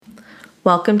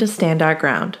Welcome to Stand Our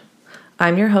Ground.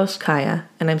 I'm your host, Kaya,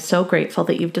 and I'm so grateful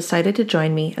that you've decided to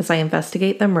join me as I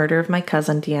investigate the murder of my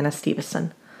cousin, Deanna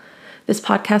Stevison. This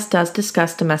podcast does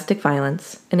discuss domestic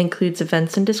violence and includes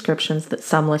events and descriptions that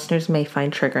some listeners may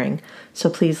find triggering, so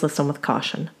please listen with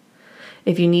caution.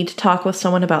 If you need to talk with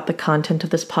someone about the content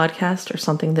of this podcast or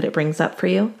something that it brings up for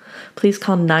you, please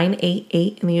call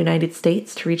 988 in the United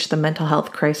States to reach the mental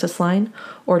health crisis line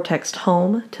or text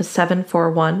HOME to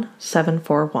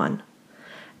 741-741.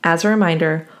 As a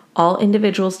reminder, all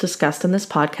individuals discussed in this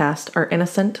podcast are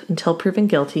innocent until proven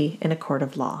guilty in a court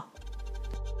of law.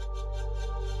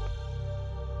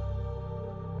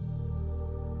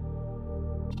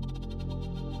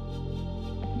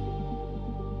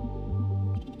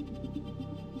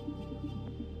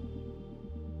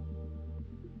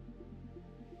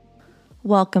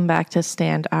 Welcome back to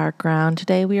Stand Our Ground.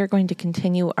 Today we are going to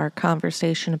continue our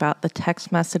conversation about the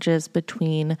text messages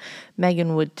between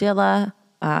Meghan Wojdyla,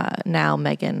 now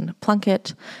Meghan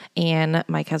Plunkett, and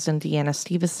my cousin Deanna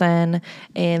Stevison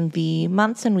in the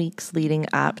months and weeks leading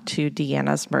up to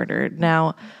Deanna's murder.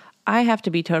 Now, I have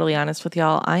to be totally honest with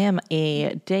y'all. I am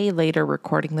a day later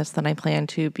recording this than I planned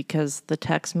to because the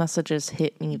text messages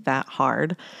hit me that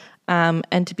hard.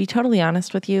 And to be totally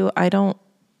honest with you, I don't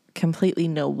completely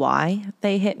know why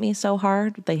they hit me so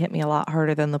hard. They hit me a lot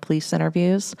harder than the police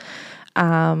interviews.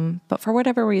 But for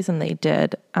whatever reason they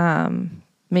did.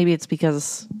 Maybe it's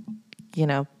because,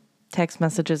 text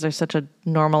messages are such a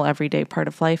normal everyday part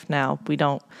of life now. We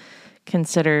don't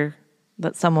consider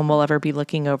that someone will ever be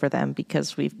looking over them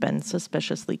because we've been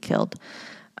suspiciously killed.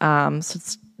 So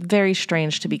it's very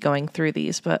strange to be going through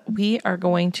these, but we are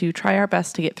going to try our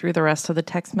best to get through the rest of the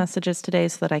text messages today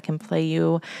so that I can play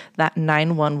you that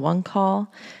 911 call.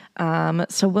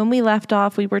 So when we left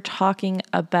off, we were talking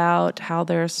about how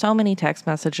there are so many text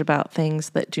messages about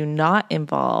things that do not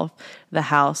involve the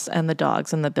house and the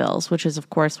dogs and the bills, which is, of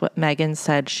course, what Meghan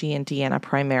said she and Deanna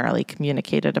primarily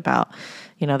communicated about.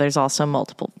 There's also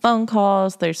multiple phone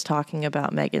calls. There's talking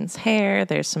about Meghan's hair.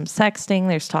 There's some sexting.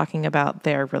 There's talking about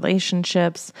their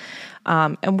relationships.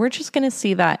 And we're just going to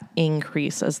see that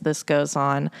increase as this goes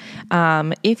on.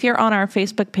 If you're on our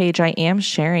Facebook page, I am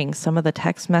sharing some of the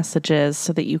text messages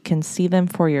so that you can see them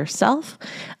for yourself.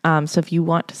 So if you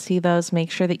want to see those,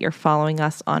 make sure that you're following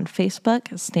us on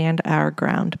Facebook, Stand Our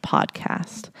Ground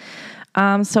Podcast.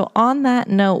 So on that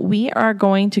note, we are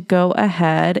going to go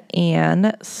ahead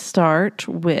and start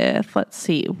with, let's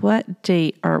see, what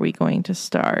date are we going to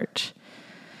start?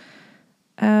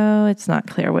 Oh, it's not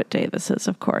clear what day this is,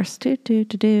 of course.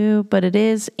 But it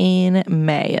is in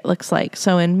May, it looks like.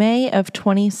 So in May of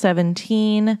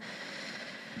 2017,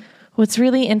 what's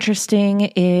really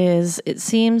interesting is it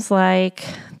seems like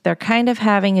they're kind of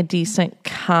having a decent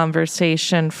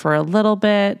conversation for a little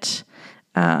bit.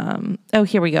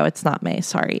 Here we go. It's not May.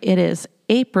 Sorry. It is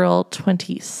April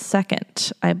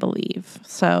 22nd, I believe.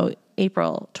 So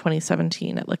April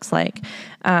 2017, it looks like.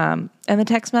 And the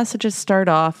text messages start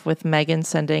off with Meghan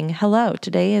sending, "Hello,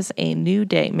 today is a new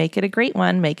day. Make it a great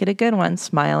one. Make it a good one.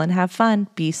 Smile and have fun.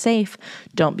 Be safe.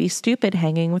 Don't be stupid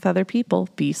hanging with other people.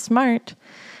 Be smart."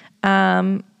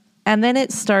 And then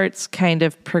it starts kind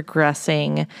of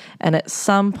progressing. And at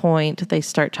some point, they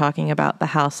start talking about the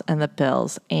house and the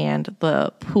bills and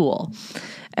the pool.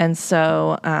 And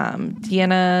so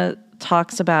Deanna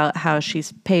talks about how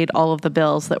she's paid all of the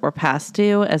bills that were past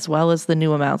due, as well as the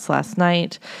new amounts last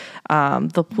night.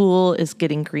 The pool is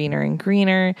getting greener and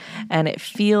greener, and it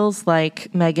feels like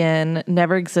Meghan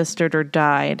never existed or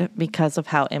died because of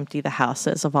how empty the house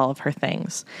is of all of her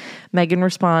things. Meghan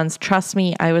responds, "Trust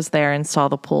me, I was there and saw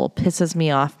the pool. Pisses me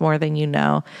off more than you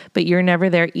know, but you're never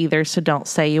there either, so don't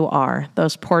say you are.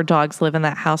 Those poor dogs live in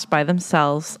that house by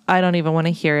themselves. I don't even want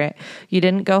to hear it. You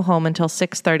didn't go home until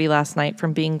 6:30 last night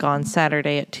from being gone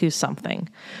Saturday at 2-something.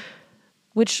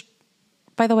 Which,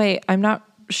 by the way, I'm not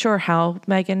sure how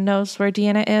Meghan knows where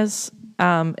Deanna is.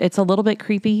 It's a little bit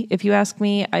creepy, if you ask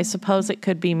me. I suppose it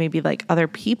could be maybe like other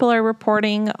people are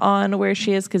reporting on where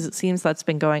she is, because it seems that's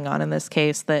been going on in this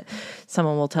case, that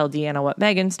someone will tell Deanna what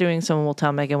Meghan's doing, someone will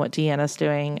tell Meghan what Deanna's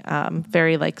doing.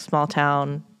 Very like small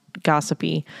town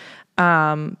gossipy.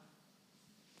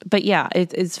 But yeah,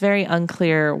 it's very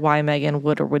unclear why Meghan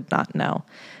would or would not know.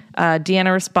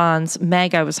 Deanna responds,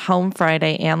 "Meg, I was home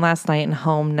Friday and last night and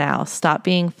home now. Stop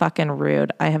being fucking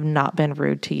rude. I have not been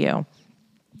rude to you."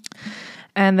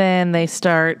 And then they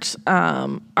start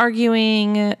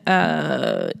arguing,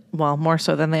 more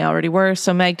so than they already were.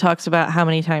 So Meg talks about how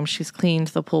many times she's cleaned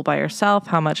the pool by herself,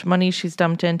 how much money she's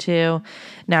dumped into.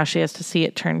 Now she has to see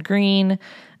it turn green.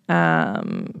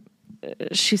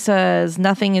 she says,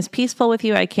 nothing is peaceful with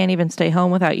you. I can't even stay home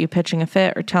without you pitching a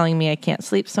fit or telling me I can't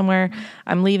sleep somewhere.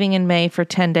 I'm leaving in May for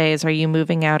 10 days. Are you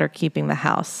moving out or keeping the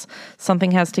house?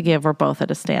 Something has to give. We're both at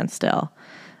a standstill.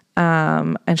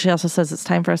 And she also says it's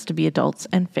time for us to be adults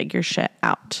and figure shit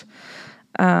out.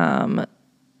 And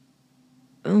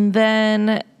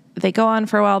then they go on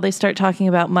for a while. They start talking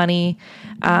about money.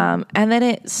 And then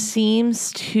it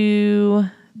seems to...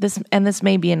 this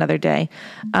may be another day.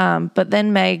 But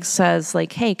then Meg says,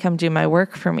 like, hey, come do my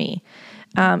work for me.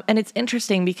 And it's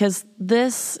interesting because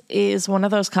this is one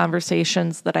of those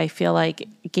conversations that I feel like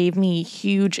gave me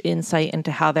huge insight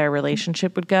into how their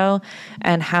relationship would go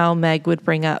and how Meg would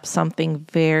bring up something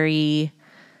very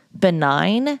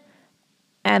benign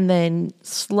and then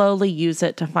slowly use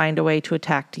it to find a way to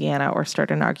attack Deanna or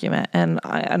start an argument. And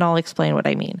I'll explain what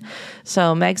I mean.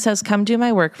 So Meg says, come do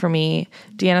my work for me.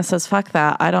 Deanna says, fuck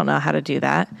that. I don't know how to do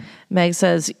that. Meg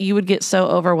says, you would get so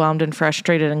overwhelmed and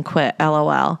frustrated and quit,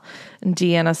 LOL. And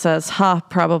Deanna says,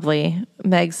 probably.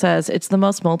 Meg says, it's the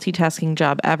most multitasking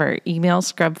job ever. Emails,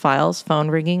 scrub files, phone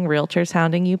ringing, realtors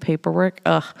hounding you, paperwork.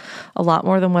 Ugh, a lot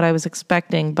more than what I was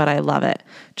expecting, but I love it.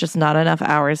 Just not enough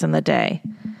hours in the day.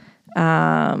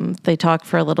 They talk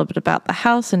for a little bit about the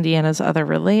house and Deanna's other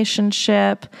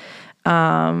relationship.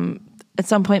 At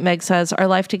some point, Meg says, our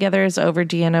life together is over,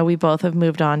 Deanna. We both have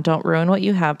moved on. Don't ruin what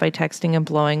you have by texting and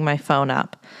blowing my phone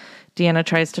up. Deanna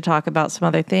tries to talk about some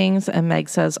other things, and Meg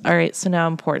says, all right, so now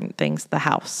important things, the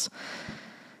house.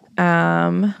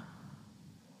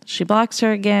 She blocks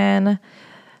her again,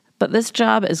 but this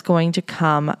job is going to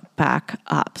come back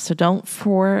up, so don't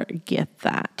forget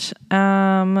that.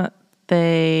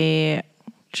 They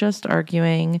just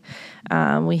arguing.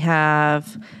 We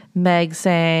have Meg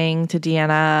saying to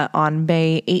Deanna on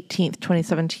May 18th,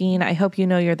 2017, I hope you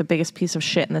know you're the biggest piece of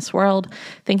shit in this world.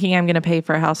 Thinking I'm going to pay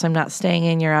for a house I'm not staying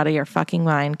in. You're out of your fucking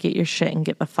mind. Get your shit and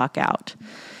get the fuck out.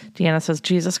 Deanna says,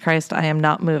 Jesus Christ, I am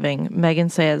not moving. Megan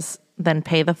says, then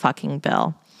pay the fucking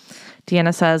bill.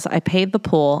 Deanna says, I paid the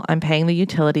pool. I'm paying the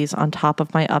utilities on top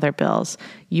of my other bills.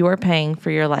 You are paying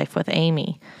for your life with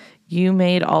Amy. You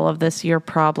made all of this your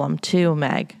problem too,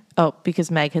 Meg. Oh, because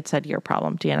Meg had said your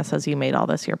problem. Deanna says, you made all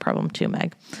this your problem too,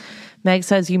 Meg. Meg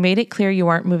says, you made it clear you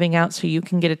aren't moving out so you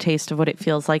can get a taste of what it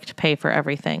feels like to pay for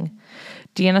everything.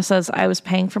 Deanna says, I was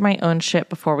paying for my own shit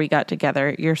before we got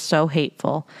together. You're so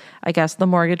hateful. I guess the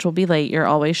mortgage will be late. You're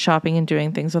always shopping and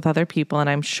doing things with other people, and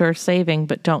I'm sure saving,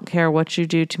 but don't care what you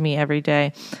do to me every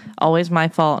day. Always my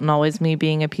fault and always me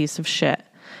being a piece of shit.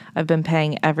 I've been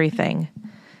paying everything.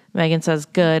 Megan says,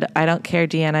 good. I don't care,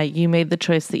 Deanna. You made the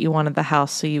choice that you wanted the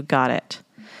house, so you got it.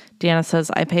 Deanna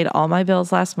says, I paid all my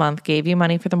bills last month, gave you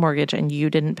money for the mortgage, and you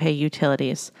didn't pay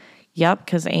utilities. Yep,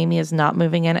 because Amy is not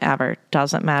moving in ever.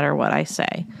 Doesn't matter what I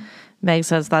say. Meg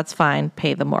says, that's fine.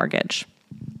 Pay the mortgage.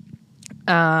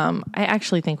 I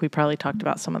actually think we probably talked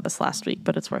about some of this last week,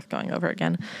 but it's worth going over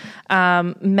again.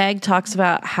 Meg talks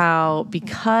about how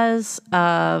because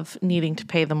of needing to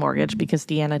pay the mortgage, because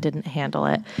Deanna didn't handle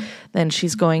it, then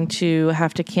she's going to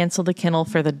have to cancel the kennel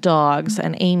for the dogs,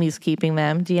 and Amy's keeping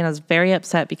them. Deanna's very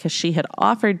upset because she had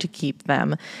offered to keep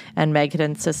them, and Meg had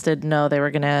insisted, no, they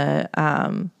were going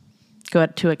to go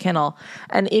to a kennel.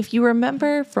 And if you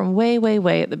remember from way, way,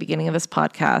 way at the beginning of this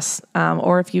podcast,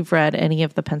 or if you've read any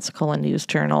of the Pensacola News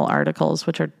Journal articles,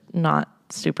 which are not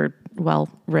super well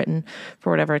written for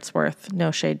whatever it's worth, no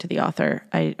shade to the author.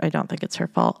 I don't think it's her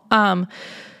fault.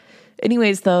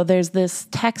 Anyways, though, there's this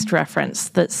text reference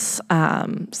that says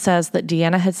that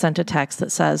Deanna had sent a text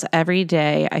that says, every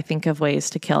day I think of ways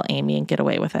to kill Amy and get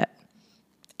away with it.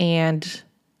 And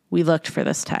we looked for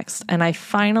this text, and I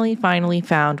finally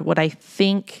found what I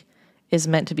think is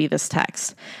meant to be this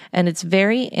text. And it's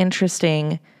very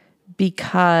interesting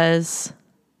because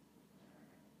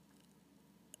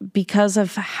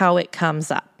of how it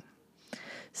comes up.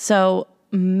 So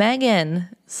Megan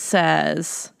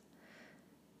says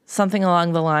something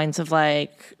along the lines of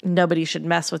like, nobody should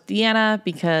mess with Deanna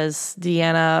because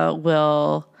Deanna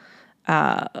will...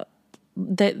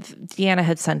 Deanna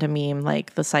had sent a meme,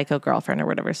 like the psycho girlfriend or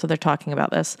whatever. So they're talking about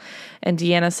this. And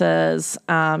Deanna says,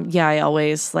 yeah, I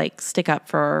always like stick up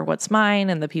for what's mine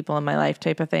and the people in my life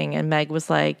type of thing. And Meg was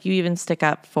like, you even stick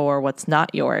up for what's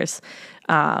not yours.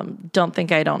 Don't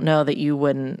think I don't know that you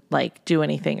wouldn't like do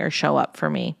anything or show up for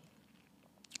me.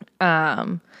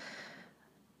 And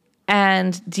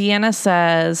Deanna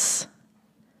says,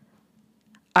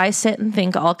 I sit and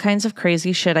think all kinds of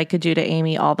crazy shit I could do to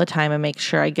Amy all the time and make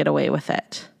sure I get away with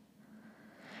it.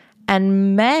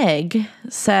 And Meg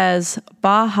says,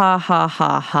 bah, ha, ha,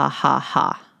 ha, ha,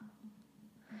 ha,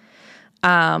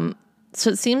 ha. So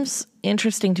it seems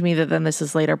interesting to me that then this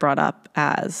is later brought up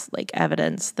as like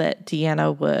evidence that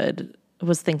Deanna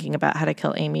was thinking about how to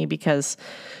kill Amy, because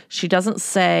she doesn't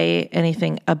say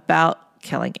anything about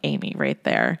killing Amy right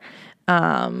there.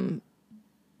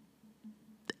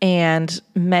 And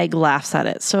Meg laughs at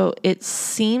it. So it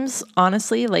seems,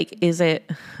 honestly, like,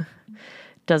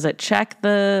 does it check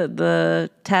the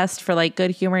test for like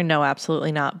good humor? No,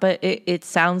 absolutely not. But it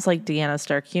sounds like Deanna's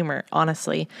dark humor,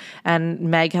 honestly. And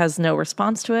Meg has no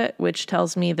response to it, which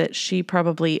tells me that she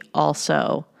probably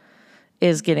also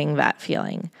is getting that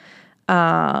feeling.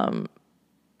 And,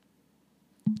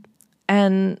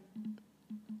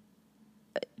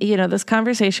 this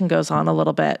conversation goes on a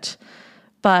little bit,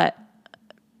 but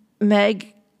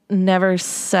Meg never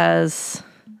says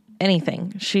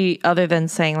anything. Other than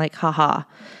saying like, haha.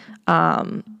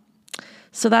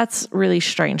 So that's really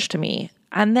strange to me.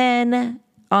 And then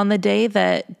on the day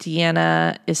that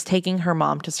Deanna is taking her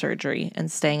mom to surgery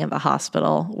and staying at the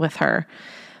hospital with her,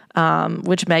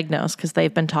 which Meg knows because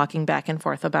they've been talking back and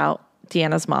forth about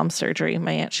Deanna's mom's surgery,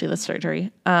 my Aunt Sheila's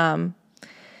surgery.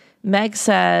 Meg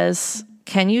says,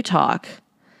 "Can you talk?"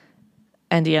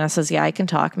 And Deanna says, "Yeah, I can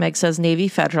talk." Meg says, "Navy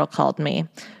Federal called me.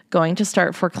 Going to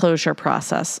start foreclosure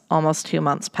process. Almost 2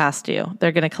 months past due.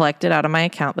 They're going to collect it out of my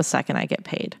account the second I get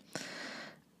paid."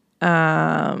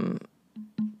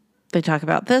 They talk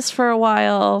about this for a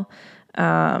while.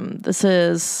 This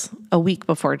is a week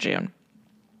before June.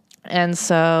 And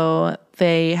so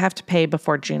they have to pay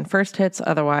before June 1st hits.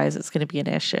 Otherwise, it's going to be an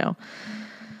issue.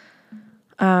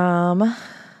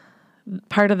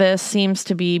 Part of this seems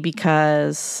to be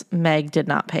because Meg did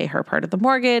not pay her part of the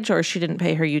mortgage, or she didn't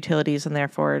pay her utilities, and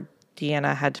therefore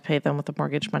Deanna had to pay them with the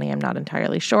mortgage money. I'm not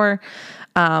entirely sure.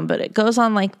 But it goes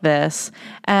on like this.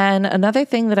 And another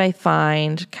thing that I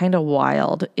find kind of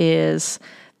wild is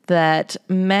that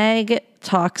Meg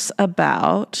talks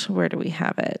about, where do we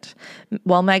have it?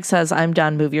 Well, Meg says, "I'm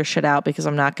done. Move your shit out because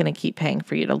I'm not going to keep paying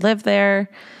for you to live there."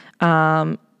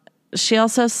 She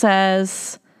also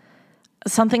says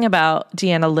something about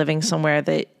Deanna living somewhere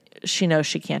that she knows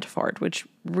she can't afford, which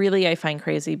really I find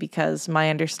crazy because my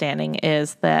understanding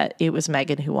is that it was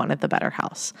Meghan who wanted the better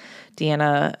house.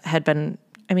 Deanna had been,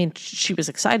 she was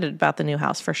excited about the new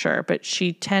house for sure, but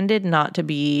she tended not to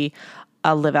be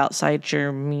a live outside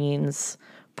your means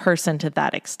person to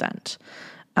that extent.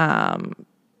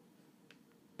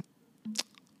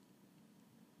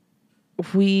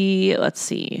 Let's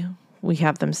see. We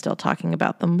have them still talking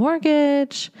about the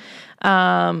mortgage.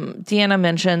 Deanna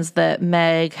mentions that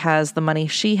Meg has the money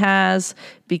she has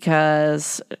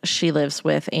because she lives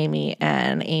with Amy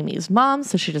and Amy's mom,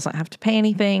 so she doesn't have to pay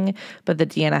anything, but that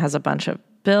Deanna has a bunch of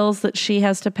bills that she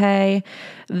has to pay.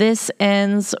 This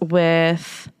ends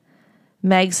with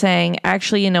Meg saying,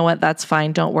 "Actually, you know what? That's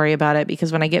fine. Don't worry about it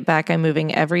because when I get back, I'm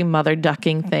moving every mother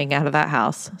ducking thing out of that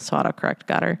house." So autocorrect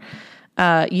got her.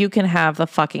 "You can have the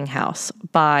fucking house.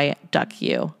 Bye, duck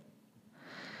you."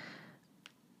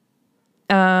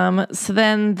 So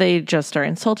then they just are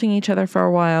insulting each other for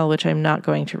a while, which I'm not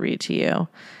going to read to you.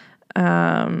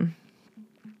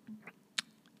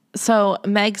 So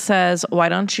Meg says, "Why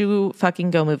don't you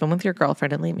fucking go move in with your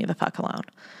girlfriend and leave me the fuck alone?"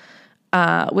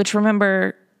 Which,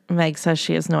 remember, Meg says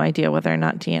she has no idea whether or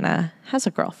not Deanna has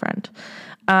a girlfriend.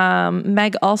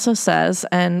 Meg also says,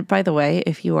 and by the way,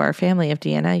 if you are a family of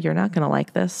Deanna, you're not going to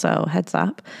like this, so heads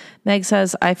up. Meg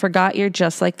says, "I forgot you're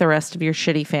just like the rest of your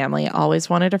shitty family. Always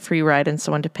wanted a free ride and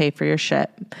someone to pay for your shit.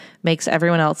 Makes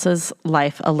everyone else's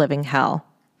life a living hell."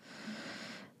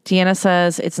 Deanna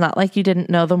says, "It's not like you didn't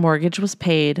know the mortgage was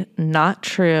paid. Not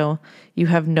true. You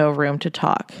have no room to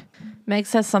talk." Meg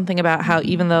says something about how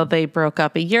even though they broke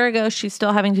up a year ago, she's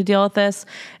still having to deal with this.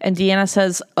 And Deanna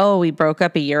says, "Oh, we broke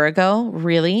up a year ago?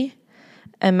 Really?"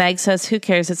 And Meg says, "Who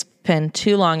cares? It's been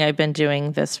too long I've been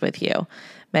doing this with you."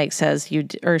 Deanna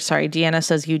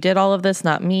says, "You did all of this,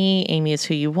 not me. Amy is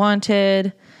who you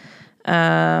wanted."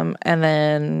 And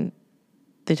then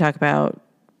they talk about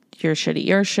you're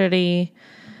shitty.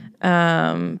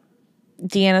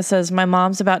 Deanna says, "My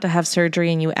mom's about to have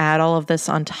surgery and you add all of this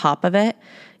on top of it.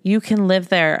 You can live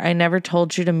there. I never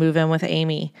told you to move in with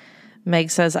Amy." Meg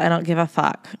says, "I don't give a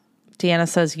fuck." Deanna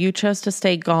says, "You chose to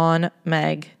stay gone,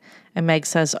 Meg." And Meg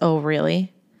says, "Oh,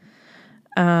 really?"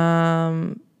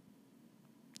 Then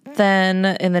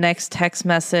in the next text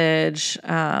message,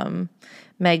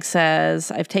 Meg says,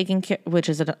 "I've taken care," which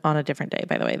is on a different day,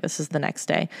 by the way. This is the next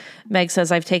day. Meg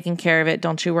says, "I've taken care of it.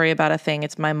 Don't you worry about a thing.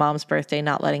 It's my mom's birthday,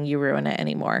 not letting you ruin it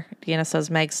anymore." Deanna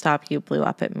says, "Meg, stop. You blew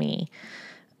up at me."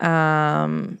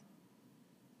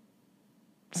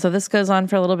 So this goes on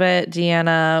for a little bit.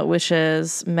 Deanna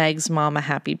wishes Meg's mom a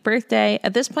happy birthday.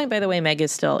 At this point, by the way, Meg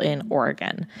is still in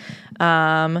Oregon.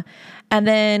 And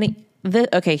then,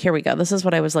 okay, here we go. This is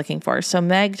what I was looking for. So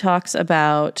Meg talks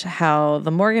about how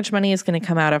the mortgage money is going to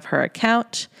come out of her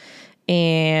account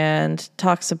and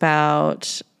talks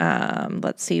about,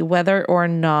 let's see, whether or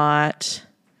not...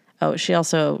 Oh, she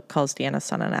also calls Deanna's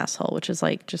son an asshole, which is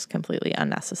like just completely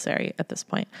unnecessary at this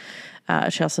point.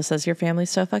 She also says, your family's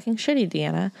so fucking shitty,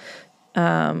 Deanna.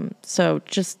 So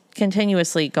just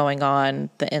continuously going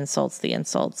on the insults. Deanna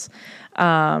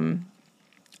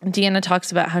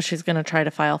talks about how she's going to try to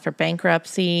file for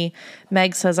bankruptcy.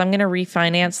 Meg says, I'm going to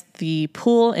refinance the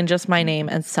pool in just my name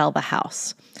and sell the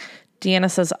house.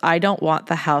 Deanna says, I don't want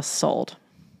the house sold.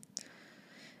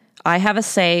 I have a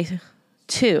say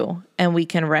too, and we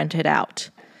can rent it out.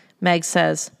 Meg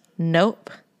says, nope.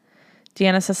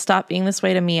 Deanna says, stop being this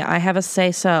way to me. I have a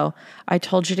say so. I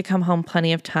told you to come home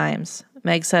plenty of times.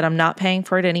 Meg said, I'm not paying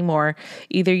for it anymore.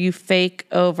 Either you fork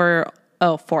over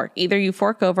all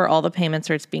the payments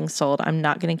or it's being sold. I'm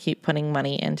not going to keep putting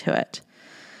money into it.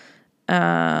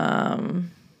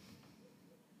 And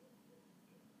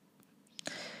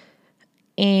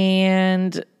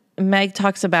Meg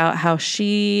talks about how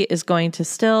she is going to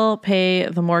still pay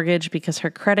the mortgage because her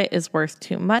credit is worth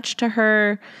too much to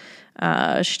her.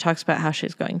 She talks about how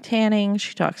she's going tanning.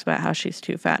 She talks about how she's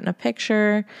too fat in a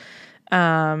picture.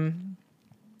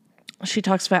 She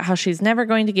talks about how she's never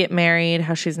going to get married,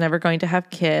 how she's never going to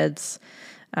have kids,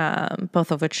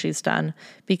 both of which she's done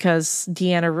because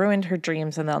Deanna ruined her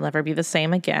dreams and they'll never be the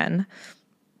same again.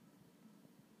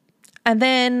 And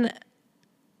then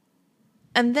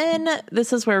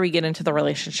this is where we get into the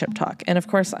relationship talk. And of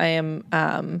course, I am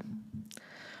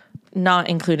not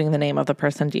including the name of the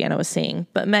person Deanna was seeing.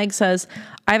 But Meg says,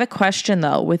 I have a question,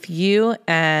 though. With you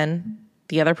and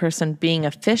the other person being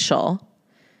official,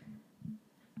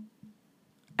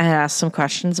 and asks some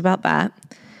questions about that.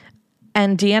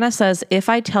 And Deanna says, if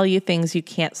I tell you things, you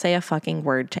can't say a fucking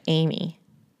word to Amy.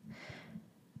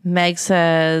 Meg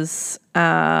says,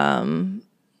 why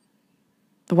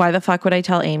the fuck would I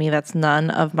tell Amy? That's none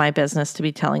of my business to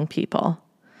be telling people.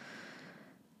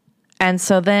 And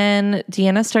so then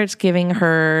Deanna starts giving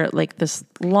her like this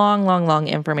long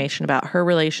information about her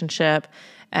relationship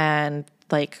and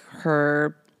like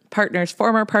her partner's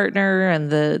former partner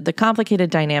and the complicated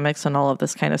dynamics and all of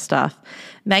this kind of stuff.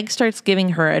 Meg starts giving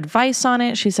her advice on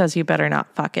it. She says, you better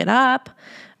not fuck it up.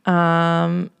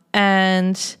 And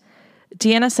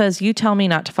Deanna says, you tell me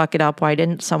not to fuck it up. Why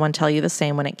didn't someone tell you the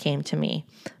same when it came to me?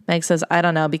 Meg says, I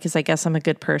don't know, because I guess I'm a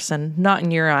good person. Not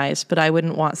in your eyes, but I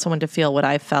wouldn't want someone to feel what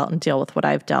I've felt and deal with what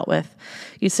I've dealt with.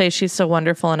 You say she's so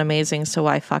wonderful and amazing, so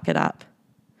why fuck it up?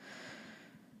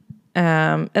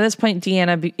 At this point,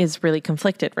 Deanna is really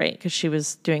conflicted, right? Because she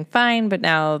was doing fine, but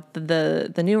now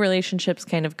the new relationship's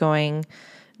kind of going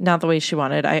not the way she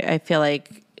wanted. I feel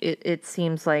like it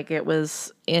seems like it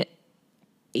was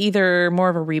either more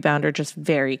of a rebound or just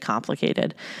very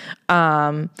complicated.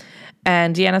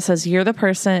 And Deanna says, you're the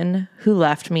person who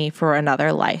left me for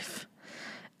another life.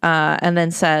 And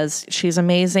then says, she's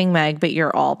amazing, Meg, but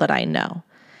you're all that I know.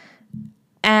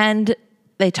 And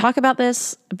they talk about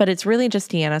this, but it's really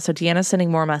just Deanna. So Deanna's sending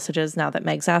more messages now that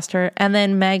Meg's asked her. And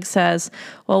then Meg says,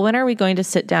 well, when are we going to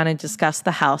sit down and discuss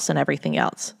the house and everything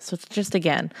else? So it's just,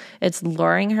 again, it's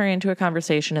luring her into a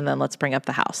conversation and then let's bring up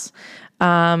the house.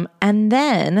 And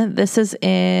then this is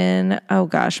in, oh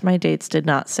gosh, my dates did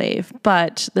not save,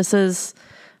 but this is,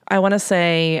 I want to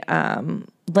say,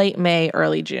 late May,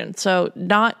 early June. So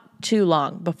not too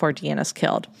long before Deanna's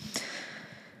killed.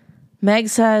 Meg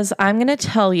says, I'm going to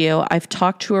tell you, I've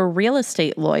talked to a real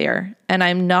estate lawyer and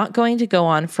I'm not going to go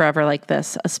on forever like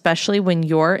this, especially when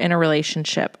you're in a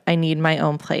relationship. I need my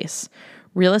own place.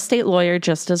 Real estate lawyer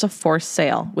just does a forced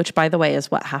sale, which by the way is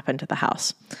what happened to the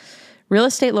house. Real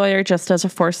estate lawyer just does a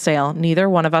forced sale. Neither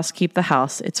one of us keep the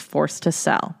house. It's forced to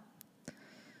sell.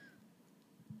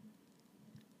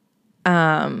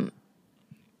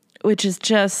 Which is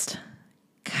just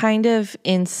kind of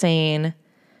insane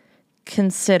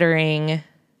considering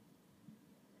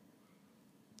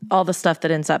all the stuff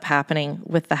that ends up happening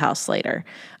with the house later.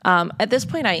 At this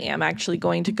point, I am actually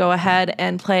going to go ahead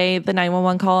and play the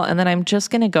 911 call, and then I'm just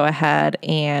going to go ahead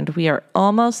and we are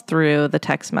almost through the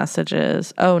text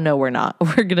messages. Oh, no, we're not.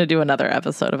 We're going to do another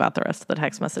episode about the rest of the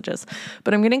text messages.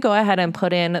 But I'm going to go ahead and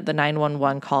put in the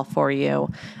 911 call for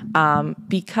you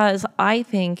because I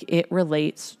think it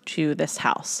relates to this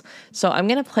house. So I'm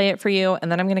going to play it for you, and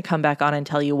then I'm going to come back on and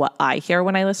tell you what I hear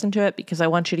when I listen to it because I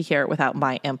want you to hear it without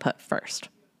my input first.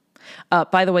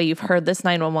 By the way, you've heard this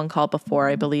 911 call before,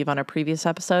 I believe, on a previous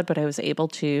episode, but I was able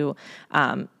to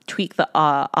tweak the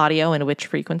audio and which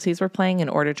frequencies we're playing in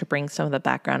order to bring some of the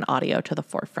background audio to the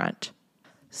forefront.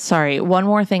 Sorry, one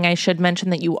more thing. I should mention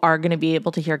that you are going to be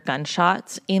able to hear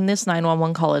gunshots in this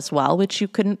 911 call as well, which you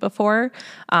couldn't before.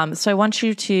 So I want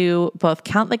you to both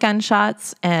count the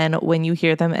gunshots and when you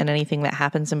hear them and anything that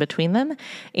happens in between them.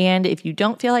 And if you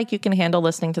don't feel like you can handle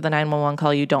listening to the 911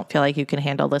 call, you don't feel like you can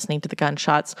handle listening to the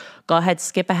gunshots, go ahead,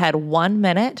 skip ahead 1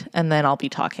 minute, and then I'll be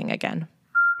talking again.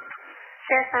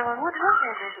 Yes, 911.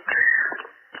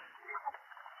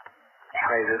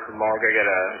 Hey, this is Mark. I got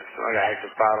an active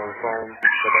fight on the phone,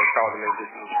 but they're calling me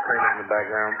just screaming in the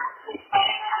background. What's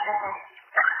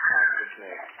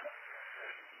next?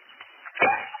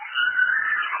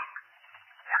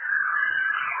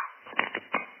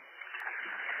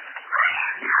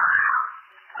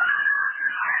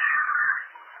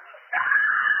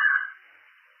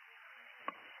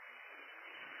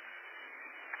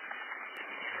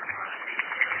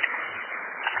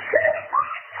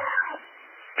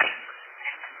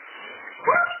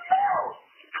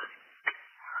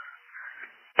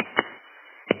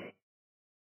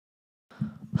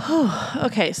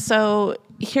 Okay, so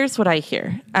here's what I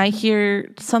hear. I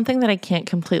hear something that I can't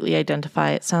completely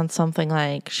identify. It sounds something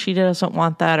like, she doesn't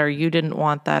want that, or you didn't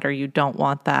want that, or you don't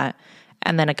want that,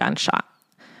 and then a gunshot.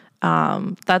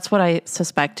 That's what I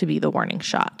suspect to be the warning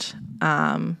shot.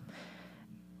 And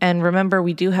remember,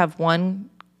 we do have one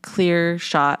clear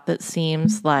shot that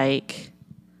seems like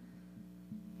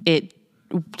it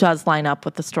does line up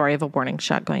with the story of a warning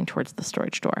shot going towards the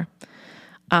storage door.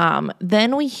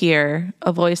 Then we hear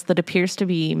a voice that appears to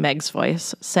be Meg's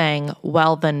voice saying,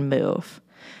 well, then move.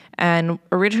 And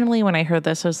originally when I heard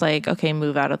this, I was like, okay,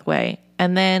 move out of the way.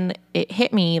 And then it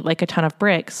hit me like a ton of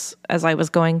bricks as I was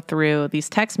going through these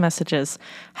text messages.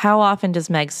 How often does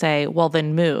Meg say, well,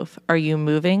 then move? Are you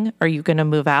moving? Are you going to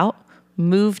move out?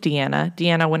 Move, Deanna.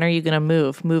 Deanna, when are you going to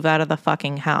move? Move out of the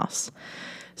fucking house.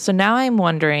 So now I'm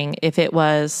wondering if it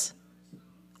was,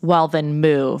 well, then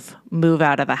move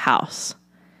out of the house.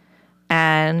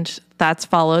 And that's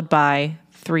followed by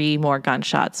 3 more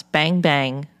gunshots. Bang,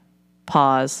 bang,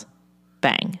 pause,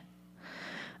 bang.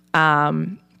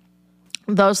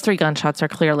 Those 3 gunshots are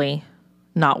clearly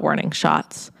not warning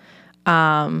shots.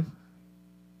 I'm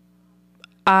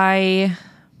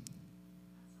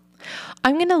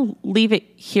going to leave it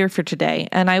here for today.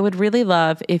 And I would really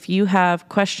love if you have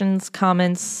questions,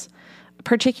 comments,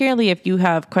 particularly if you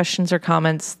have questions or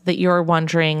comments that you're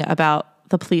wondering about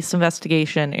the police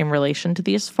investigation in relation to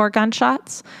these 4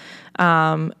 gunshots,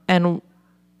 and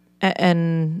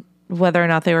whether or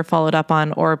not they were followed up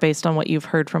on, or based on what you've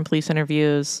heard from police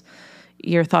interviews,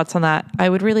 your thoughts on that. I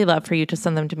would really love for you to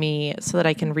send them to me so that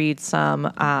I can read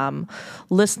some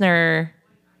listener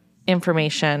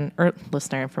information.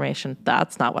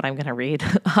 That's not what I'm going to read.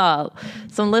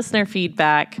 Some listener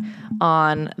feedback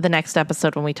on the next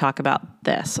episode when we talk about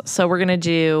this. So we're going to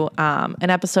do an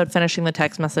episode finishing the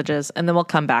text messages, and then we'll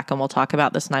come back and we'll talk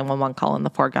about this 911 call and the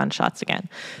 4 gunshots again.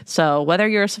 So whether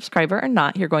you're a subscriber or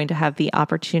not, you're going to have the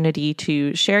opportunity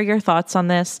to share your thoughts on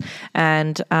this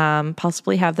and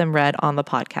possibly have them read on the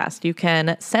podcast. You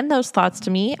can send those thoughts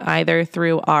to me either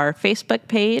through our Facebook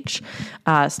page,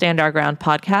 Stand Our Ground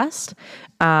Podcast,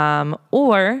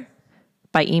 or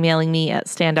by emailing me at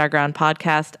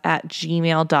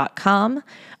standourgroundpodcast@gmail.com.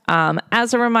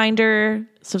 As a reminder,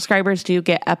 subscribers do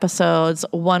get episodes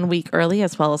 1 week early,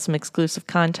 as well as some exclusive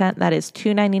content. That is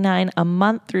 $2.99 a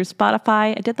month through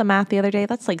Spotify. I did the math the other day.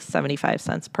 That's like 75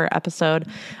 cents per episode.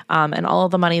 And all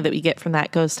of the money that we get from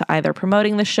that goes to either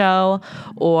promoting the show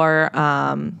or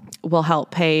will help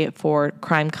pay for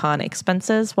CrimeCon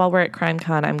expenses. While we're at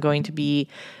CrimeCon, I'm going to be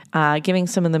giving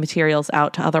some of the materials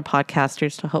out to other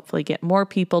podcasters to hopefully get more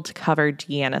people to cover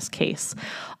Deanna's case.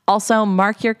 Also,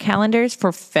 mark your calendars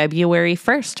for February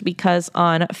 1st, because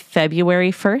on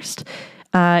February 1st,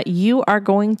 you are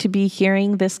going to be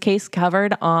hearing this case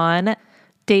covered on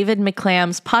David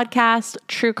McClam's podcast,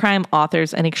 True Crime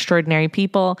Authors and Extraordinary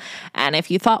People. And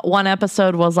if you thought one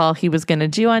episode was all he was going to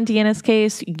do on Deanna's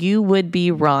case, you would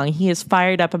be wrong. He is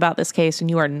fired up about this case, and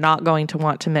you are not going to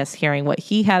want to miss hearing what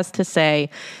he has to say,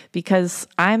 because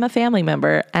I'm a family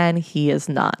member and he is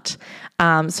not.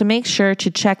 So make sure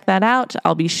to check that out.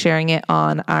 I'll be sharing it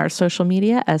on our social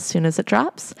media as soon as it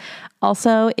drops.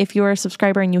 Also, if you're a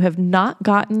subscriber and you have not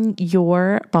gotten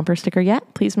your bumper sticker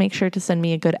yet, please make sure to send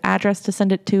me a good address to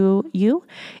send it to you.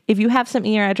 If you have sent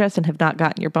me your address and have not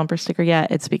gotten your bumper sticker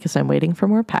yet, it's because I'm waiting for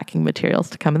more packing materials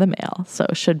to come in the mail. So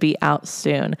it should be out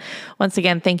soon. Once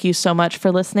again, thank you so much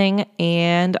for listening.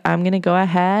 And I'm going to go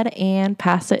ahead and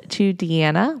pass it to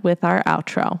Deanna with our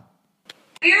outro.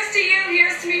 Here's to you,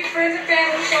 here's to me, friends and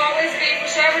family, shall always be,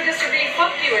 forever just to be,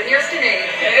 fuck you, and here's to me.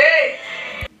 Hey!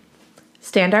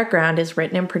 Stand Our Ground is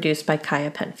written and produced by Kaya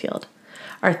Penfield.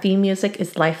 Our theme music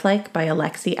is Lifelike by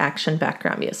Alexi Action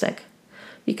Background Music.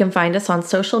 You can find us on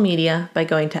social media by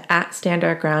going to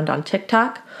 @StandOurGround on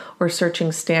TikTok or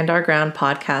searching Stand Our Ground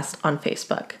Podcast on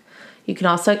Facebook. You can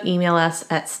also email us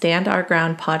at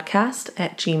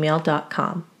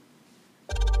standourgroundpodcast@gmail.com.